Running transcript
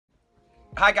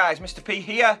Hi guys, Mr. P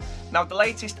here. Now the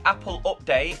latest Apple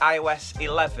update, iOS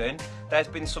 11, there's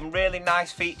been some really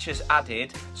nice features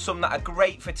added, some that are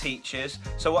great for teachers,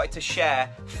 so I wanted to share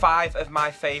 5 of my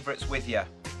favourites with you.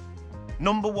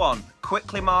 Number 1,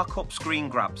 quickly mark up screen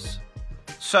grabs.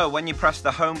 So when you press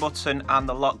the home button and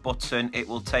the lock button, it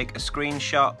will take a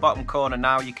screenshot. Bottom corner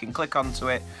now, you can click onto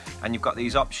it and you've got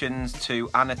these options to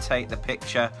annotate the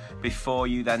picture before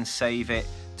you then save it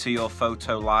to your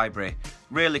photo library.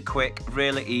 Really quick,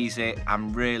 really easy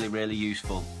and really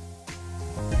useful.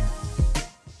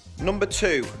 Number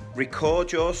 2,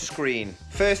 record your screen.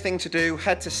 First thing to do,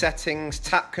 head to settings,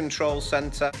 tap control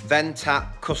center, then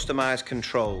tap customize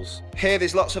controls. Here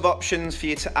there's lots of options for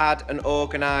you to add and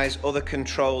organize other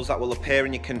controls that will appear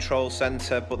in your control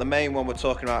center, but the main one we're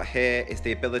talking about here is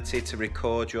the ability to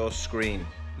record your screen.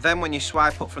 Then when you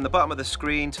swipe up from the bottom of the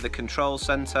screen to the control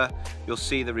center, you'll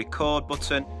see the record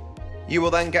button. You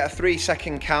will then get a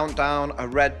 3-second countdown, a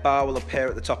red bar will appear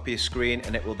at the top of your screen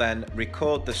and it will then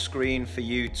record the screen for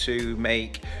you to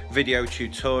make video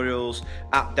tutorials,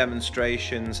 app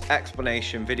demonstrations,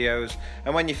 explanation videos,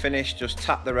 and when you finish just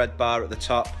tap the red bar at the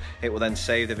top. It will then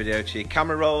save the video to your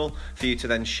camera roll for you to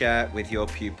then share with your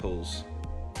pupils.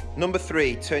 Number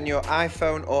 3, turn your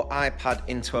iPhone or iPad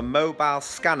into a mobile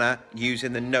scanner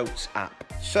using the Notes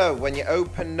app. So when you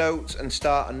open Notes and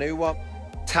start a new one,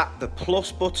 tap the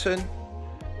plus button.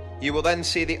 You will then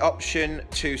see the option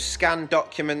to scan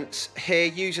documents. Here,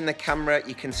 using the camera,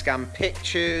 you can scan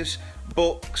pictures,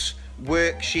 books,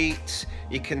 worksheets.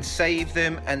 You can save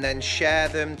them and then share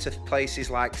them to places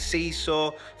like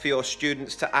Seesaw for your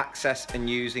students to access and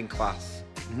use in class.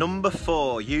 Number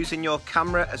 4, using your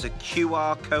camera as a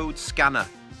QR code scanner.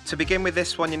 To begin with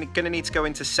this one, you're going to need to go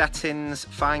into settings,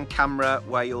 find camera,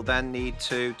 where you'll then need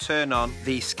to turn on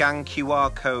the scan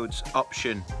QR codes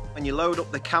option. When you load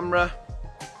up the camera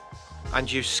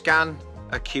and you scan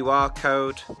a QR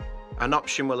code, an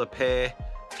option will appear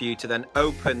for you to then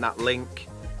open that link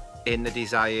in the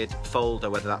desired folder,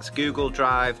 whether that's Google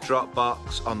Drive,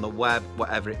 Dropbox, on the web,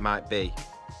 whatever it might be.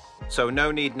 So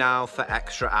no need now for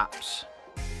extra apps.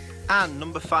 And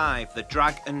number 5, the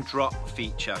drag and drop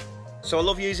feature. So I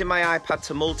love using my iPad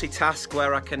to multitask,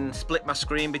 where I can split my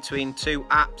screen between 2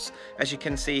 apps. As you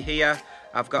can see here,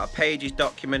 I've got a Pages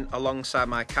document alongside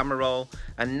my camera roll,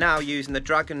 and now using the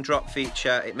drag and drop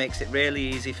feature, it makes it really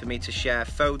easy for me to share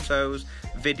photos,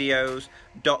 videos,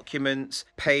 documents,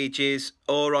 pages,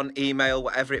 or on email,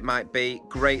 whatever it might be.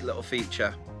 Great little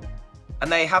feature.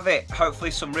 And there you have it,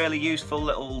 hopefully some really useful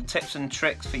little tips and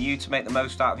tricks for you to make the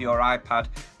most out of your iPad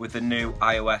with the new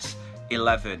iOS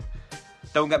 11.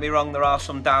 Don't get me wrong, there are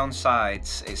some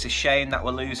downsides. It's a shame that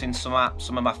we're losing some apps,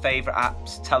 some of my favourite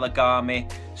apps.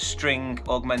 Telegami, String,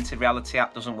 augmented reality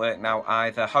app doesn't work now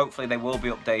either. Hopefully they will be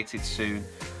updated soon.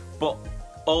 But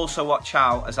also watch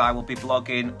out, as I will be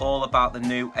blogging all about the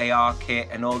new AR kit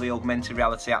and all the augmented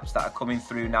reality apps that are coming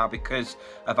through now because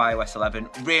of iOS 11.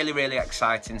 Really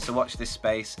exciting, so watch this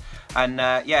space. And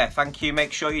yeah, thank you.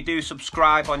 Make sure you do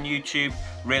subscribe on YouTube.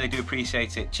 Really do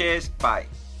appreciate it. Cheers, bye.